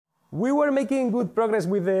We were making good progress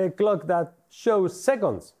with the clock that shows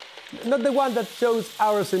seconds, not the one that shows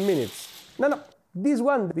hours and minutes. No, this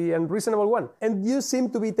one, the unreasonable one. And you seem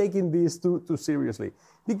to be taking this too seriously,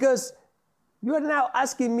 because you are now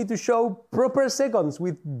asking me to show proper seconds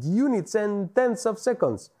with units and tenths of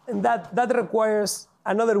seconds. And that requires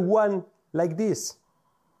another one like this,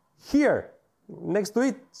 here, next to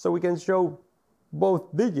it, so we can show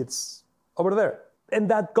both digits over there. And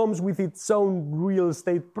that comes with its own real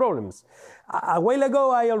estate problems. A while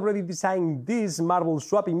ago, I already designed this marble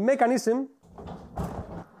swapping mechanism,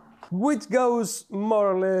 which goes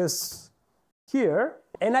more or less here,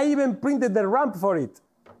 and I even printed the ramp for it.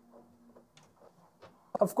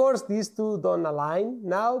 Of course, these two don't align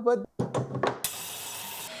now, but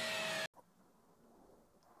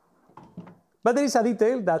there is a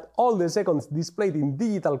detail that all the seconds displayed in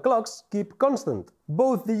digital clocks keep constant.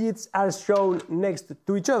 Both digits are shown next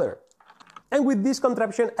to each other. And with this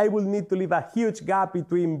contraption, I will need to leave a huge gap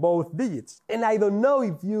between both digits. And I don't know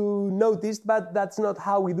if you noticed, but that's not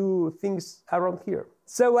how we do things around here.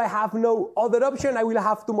 So I have no other option. I will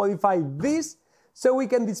have to modify this so we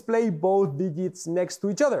can display both digits next to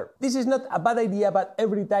each other. This is not a bad idea, but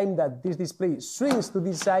every time that this display swings to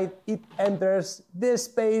this side, it enters the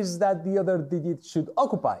space that the other digit should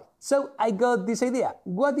occupy. So I got this idea.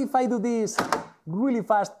 What if I do this really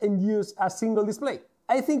fast and use a single display?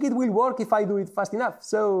 I think it will work if I do it fast enough,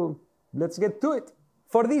 so let's get to it.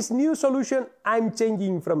 For this new solution, I'm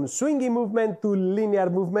changing from swinging movement to linear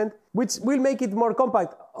movement, which will make it more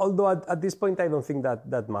compact, although at this point I don't think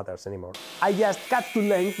that matters anymore. I just cut to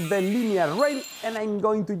length the linear rail, and I'm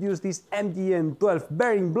going to use these MGN12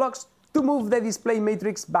 bearing blocks to move the display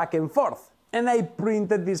matrix back and forth. And I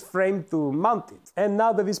printed this frame to mount it. And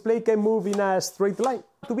now the display can move in a straight line.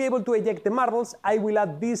 To be able to eject the marbles, I will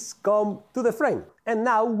add this comb to the frame. And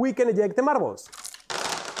now we can eject the marbles.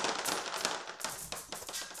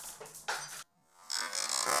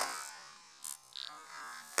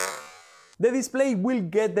 The display will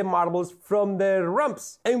get the marbles from the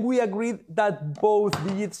ramps, and we agreed that both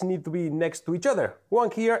digits need to be next to each other, one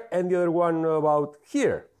here and the other one about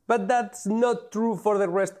here. But that's not true for the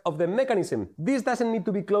rest of the mechanism. This doesn't need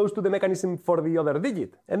to be close to the mechanism for the other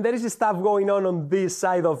digit. And there is stuff going on this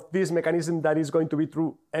side of this mechanism that is going to be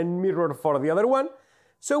true and mirrored for the other one,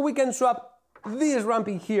 so we can swap this ramp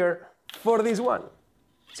in here for this one.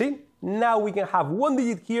 See? Now we can have one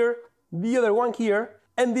digit here, the other one here,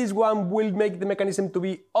 and this one will make the mechanism to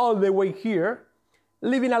be all the way here,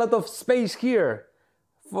 leaving a lot of space here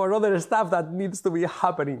for other stuff that needs to be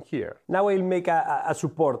happening here. Now I'll make a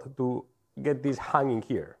support to get this hanging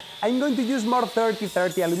here. I'm going to use more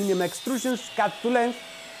 30-30 aluminum extrusions cut to length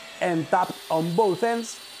and tapped on both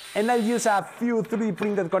ends, and I'll use a few 3D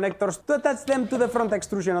printed connectors to attach them to the front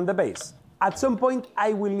extrusion on the base. At some point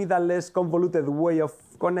I will need a less convoluted way of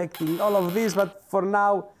connecting all of this, but for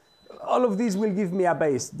now all of this will give me a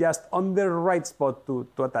base just on the right spot to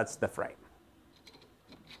attach the frame.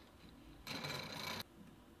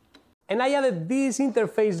 And I added this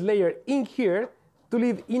interface layer in here to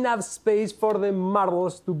leave enough space for the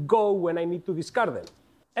marbles to go when I need to discard them.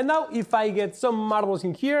 And now if I get some marbles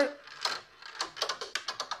in here,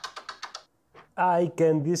 I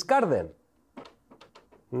can discard them.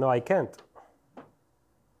 No, I can't.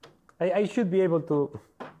 I should be able to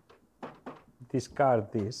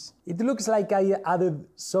discard this. It looks like I added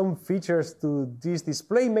some features to this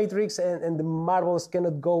display matrix, and the marbles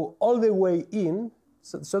cannot go all the way in,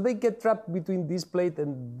 so they get trapped between this plate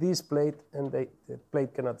and this plate, and the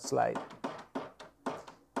plate cannot slide.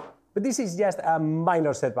 But this is just a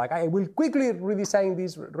minor setback. I will quickly redesign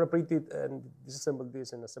this, reprint it, and disassemble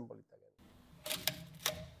this and assemble it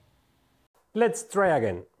again. Let's try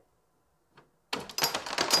again.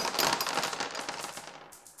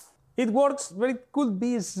 It works, but it could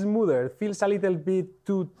be smoother. It feels a little bit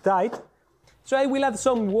too tight. So I will add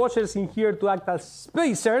some washers in here to act as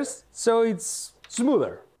spacers, so it's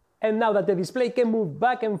smoother. And now that the display can move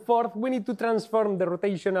back and forth, we need to transform the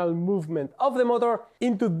rotational movement of the motor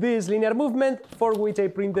into this linear movement, for which I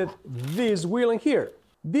printed this wheel in here.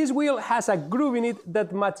 This wheel has a groove in it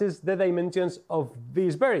that matches the dimensions of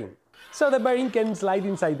this bearing, so the bearing can slide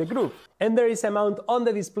inside the groove. And there is a mount on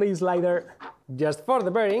the display slider just for the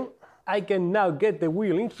bearing. I can now get the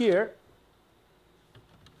wheel in here.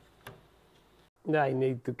 I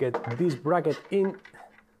need to get this bracket in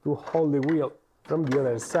to hold the wheel from the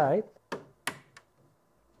other side.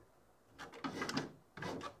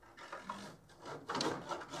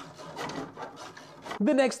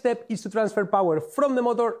 The next step is to transfer power from the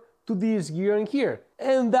motor to this gear in here,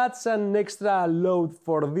 and that's an extra load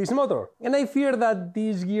for this motor. And I fear that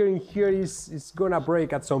this gear in here is gonna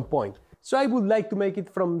break at some point. So I would like to make it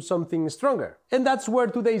from something stronger. And that's where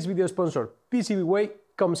today's video sponsor, PCBWay,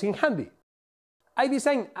 comes in handy. I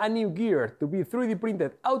designed a new gear to be 3D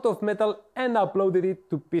printed out of metal and uploaded it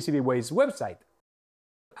to PCBWay's website.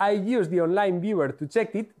 I used the online viewer to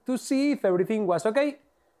check it to see if everything was okay,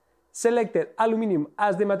 selected aluminum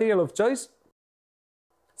as the material of choice,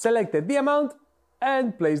 selected the amount,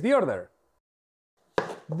 and placed the order.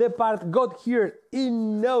 The part got here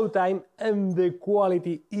in no time and the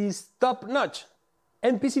quality is top notch.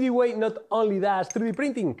 And PCBWay not only does 3D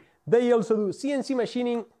printing, they also do CNC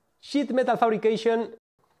machining, sheet metal fabrication,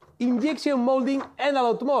 injection molding, and a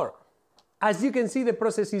lot more. As you can see, the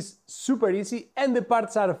process is super easy and the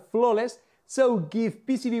parts are flawless, so give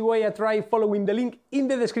PCBWay a try following the link in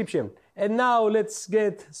the description. And now let's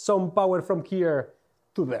get some power from here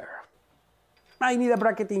to there. I need a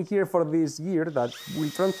bracket in here for this gear that will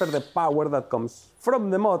transfer the power that comes from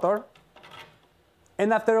the motor.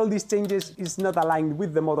 And after all these changes, it's not aligned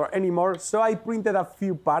with the motor anymore, so I printed a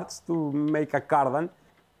few parts to make a cardan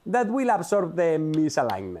that will absorb the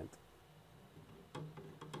misalignment.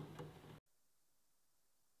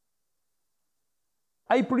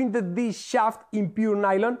 I printed this shaft in pure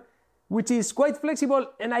nylon, which is quite flexible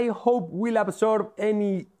and I hope will absorb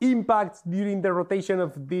any impacts during the rotation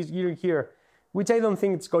of this gear here, which I don't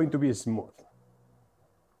think it's going to be smooth.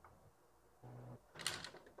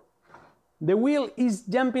 The wheel is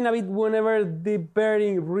jumping a bit whenever the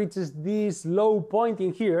bearing reaches this low point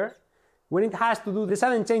in here, when it has to do the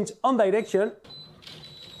sudden change on direction,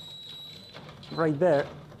 right there.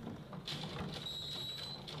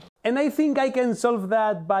 And I think I can solve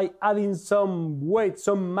that by adding some weight,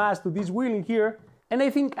 some mass to this wheel in here, and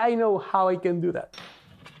I think I know how I can do that.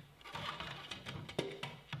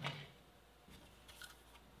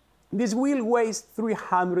 This wheel weighs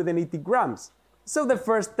 380 grams, so the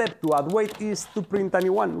first step to add weight is to print a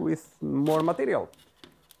new one with more material,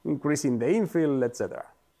 increasing the infill, etc.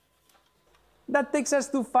 That takes us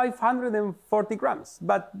to 540 grams,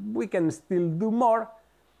 but we can still do more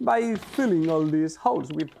by filling all these holes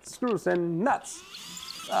with screws and nuts.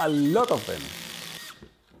 A lot of them.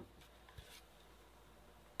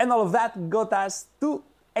 And all of that got us to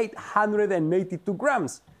 882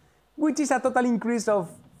 grams, which is a total increase of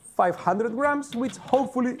 500 grams, which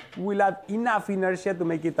hopefully will add enough inertia to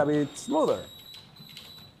make it a bit smoother.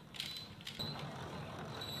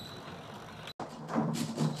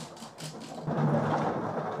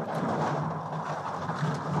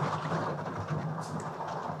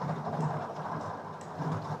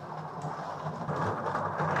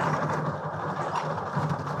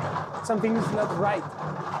 Something is not right.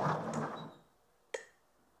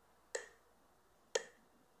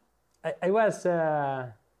 I was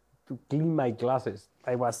to clean my glasses.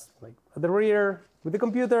 I was like at the rear with the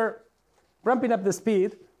computer, ramping up the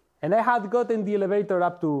speed, and I had gotten the elevator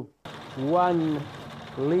up to 1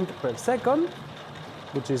 link per second,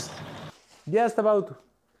 which is just about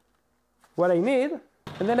what I need.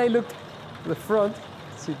 And then I looked to the front,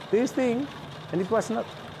 see this thing, and it was not.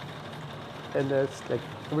 And it's like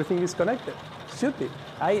everything is connected. Should be.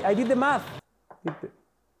 I did the math.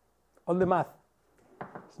 All the math.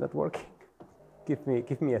 It's not working. Give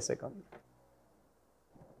me a second.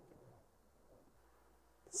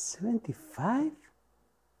 75?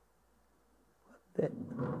 What the?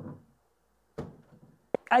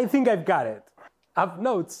 I think I've got it. Of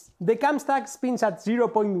notes, the cam stack spins at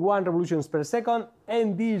 0.1 revolutions per second,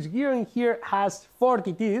 and this gear in here has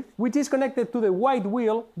 40 teeth, which is connected to the white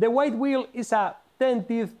wheel. The white wheel is a 10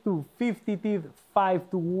 teeth to 50 teeth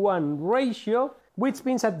 5:1 ratio, which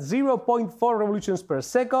spins at 0.4 revolutions per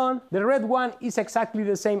second. The red one is exactly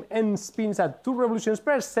the same and spins at 2 revolutions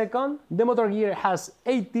per second. The motor gear has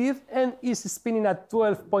 8 teeth and is spinning at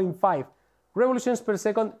 12.5 revolutions per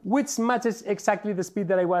second, which matches exactly the speed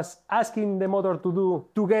that I was asking the motor to do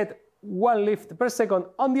to get 1 lift per second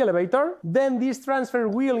on the elevator. Then this transfer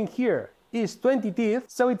wheel in here is 20 teeth,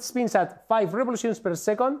 so it spins at 5 revolutions per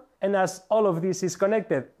second, and as all of this is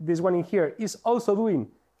connected, this one in here is also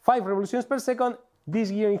doing 5 revolutions per second.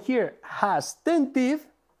 This gear in here has 10 teeth,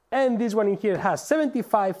 and this one in here has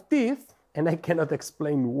 75 teeth, and I cannot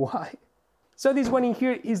explain why. So this one in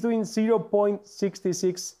here is doing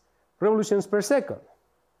 0.66 revolutions per second.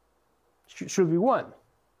 Should be 1.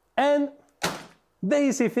 And the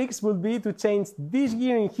easy fix would be to change this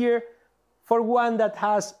gear in here for one that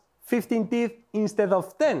has 15 teeth instead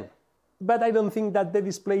of 10. But I don't think that the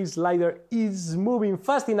display slider is moving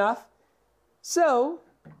fast enough, so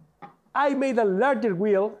I made a larger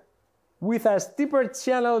wheel with a steeper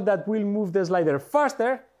channel that will move the slider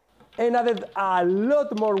faster, and added a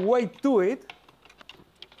lot more weight to it.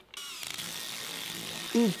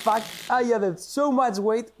 In fact, I added so much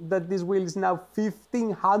weight that this wheel is now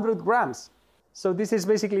 1500 grams. So this is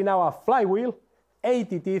basically now a flywheel,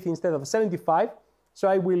 80 teeth instead of 75. So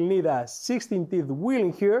I will need a 16 teeth wheel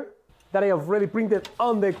in here that I have already printed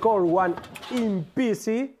on the Core 1 in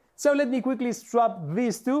PC. So let me quickly swap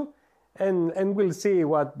these two and we'll see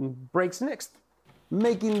what breaks next.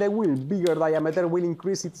 Making the wheel bigger diameter will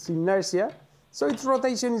increase its inertia, so its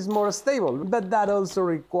rotation is more stable, but that also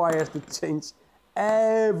requires to change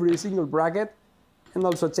every single bracket and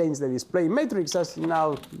also change the display matrix, as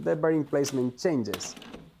now the bearing placement changes.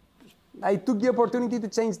 I took the opportunity to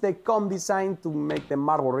change the comb design to make the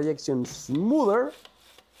marble rejection smoother.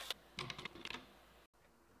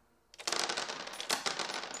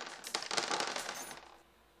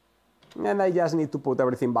 And I just need to put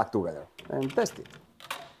everything back together and test it.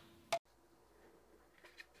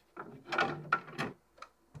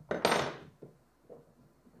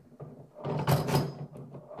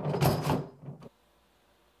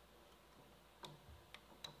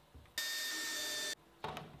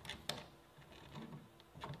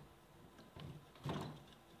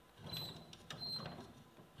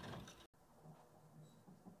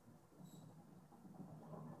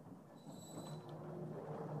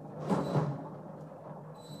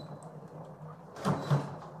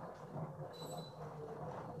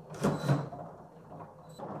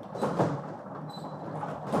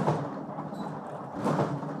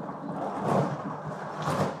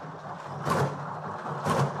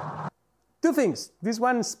 Two things. This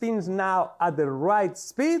one spins now at the right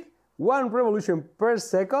speed, 1 revolution per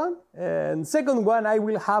second. And second one, I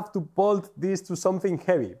will have to bolt this to something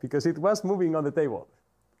heavy because it was moving on the table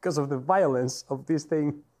because of the violence of this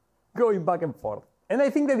thing going back and forth. And I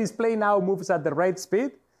think the display now moves at the right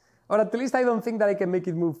speed, or at least I don't think that I can make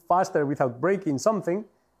it move faster without breaking something.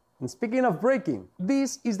 And speaking of breaking,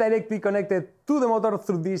 this is directly connected to the motor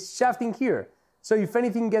through this shafting here. So if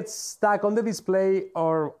anything gets stuck on the display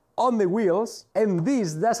or on the wheels, and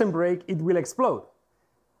this doesn't break, it will explode.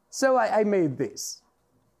 So I made this,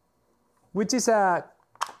 which is a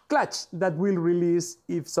clutch that will release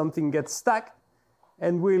if something gets stuck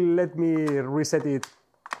and will let me reset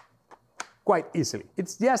quite easily.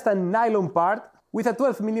 It's just a nylon part with a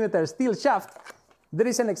 12mm steel shaft. There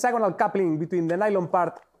is an hexagonal coupling between the nylon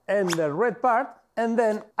part and the red part, and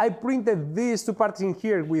then I printed these two parts in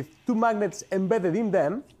here with two magnets embedded in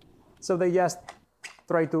them, so they just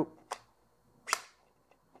try to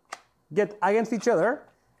get against each other,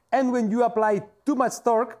 and when you apply too much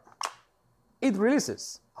torque, it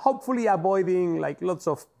releases, hopefully avoiding like lots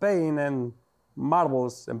of pain and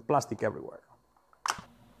marbles and plastic everywhere.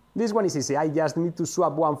 This one is easy, I just need to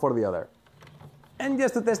swap one for the other. And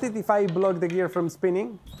just to test it, if I block the gear from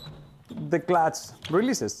spinning, the clutch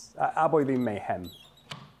releases, avoiding mayhem.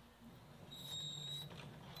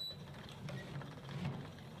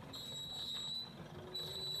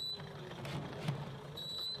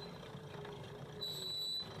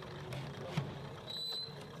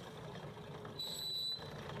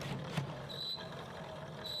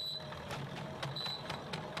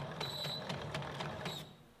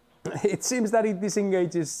 It seems that it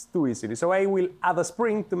disengages too easily, so I will add a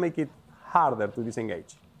spring to make it harder to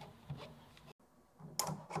disengage.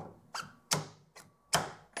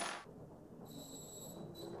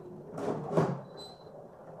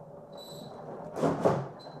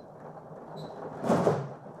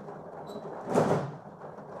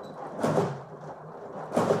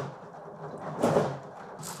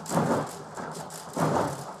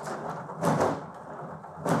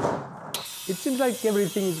 It seems like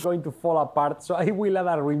everything is going to fall apart, so I will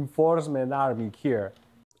add a reinforcement arming here.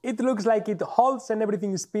 It looks like it holds and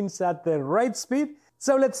everything spins at the right speed,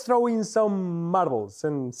 so let's throw in some marbles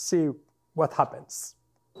and see what happens.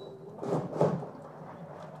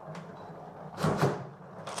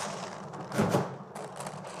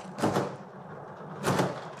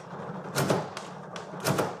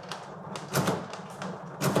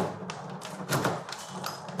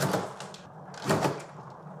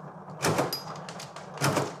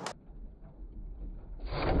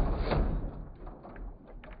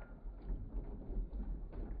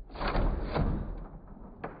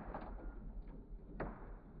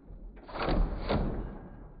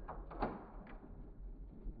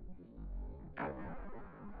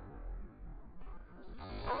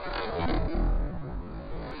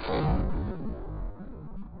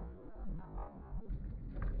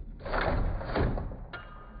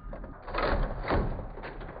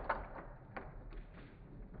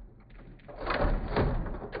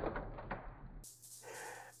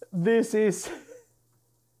 this is...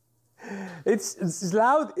 It's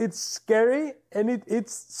loud, it's scary, and it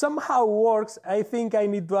somehow works. I think I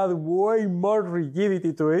need to add way more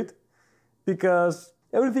rigidity to it because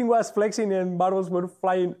everything was flexing and marbles were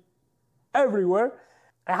flying everywhere.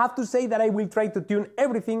 I have to say that I will try to tune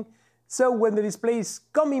everything so when the display is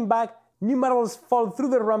coming back, new marbles fall through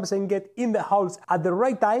the ramps and get in the holes at the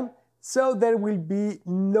right time, so there will be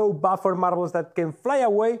no buffer marbles that can fly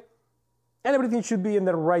away, and everything should be in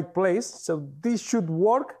the right place. So this should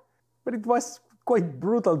work. But it was quite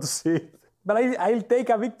brutal to see it. But I'll take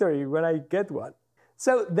a victory when I get one.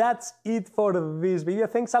 So that's it for this video.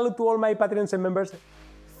 Thanks a lot to all my Patreons and members.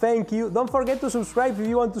 Thank you. Don't forget to subscribe if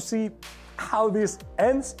you want to see how this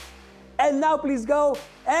ends. And now please go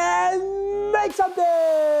and make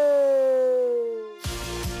something!